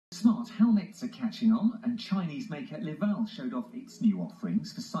Smart helmets are catching on, and Chinese maker LIVALL showed off its new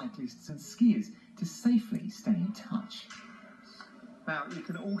offerings for cyclists and skiers to safely stay in touch. Now, you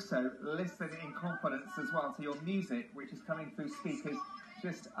can also listen in confidence as well to your music, which is coming through speakers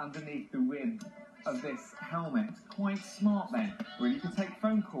just underneath the rim of this helmet. Quite smart then, really. You can take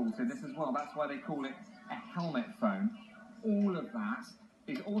phone calls in this as well. That's why they call it a helmet phone. All of that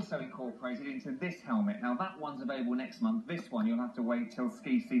is also incorporated into this helmet. Now, that one's available next month. This one, you'll have to wait till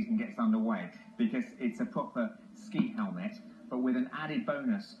ski season gets underway because it's a proper ski helmet, but with an added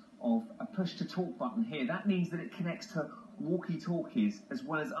bonus of a push-to-talk button here. That means that it connects to walkie-talkies as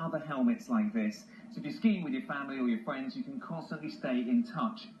well as other helmets like this. So if you're skiing with your family or your friends, you can constantly stay in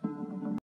touch.